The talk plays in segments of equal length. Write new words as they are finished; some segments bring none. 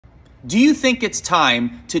Do you think it's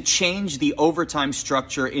time to change the overtime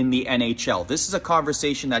structure in the NHL? This is a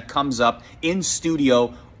conversation that comes up in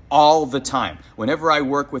studio all the time. Whenever I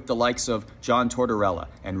work with the likes of John Tortorella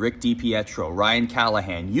and Rick DiPietro, Ryan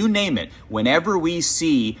Callahan, you name it, whenever we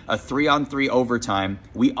see a 3-on-3 overtime,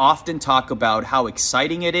 we often talk about how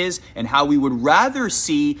exciting it is and how we would rather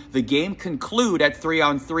see the game conclude at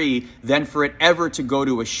 3-on-3 than for it ever to go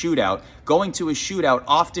to a shootout. Going to a shootout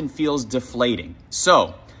often feels deflating.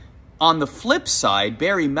 So, on the flip side,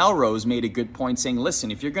 Barry Melrose made a good point saying, listen,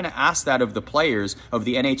 if you're going to ask that of the players of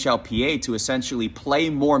the NHLPA to essentially play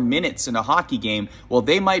more minutes in a hockey game, well,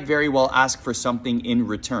 they might very well ask for something in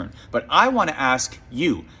return. But I want to ask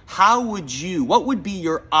you, what would be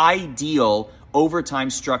your ideal overtime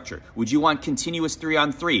structure? Would you want continuous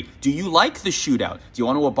 3-on-3? Do you like the shootout? Do you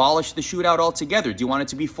want to abolish the shootout altogether? Do you want it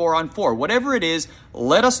to be 4-on-4? Whatever it is,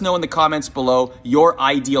 let us know in the comments below your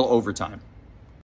ideal overtime.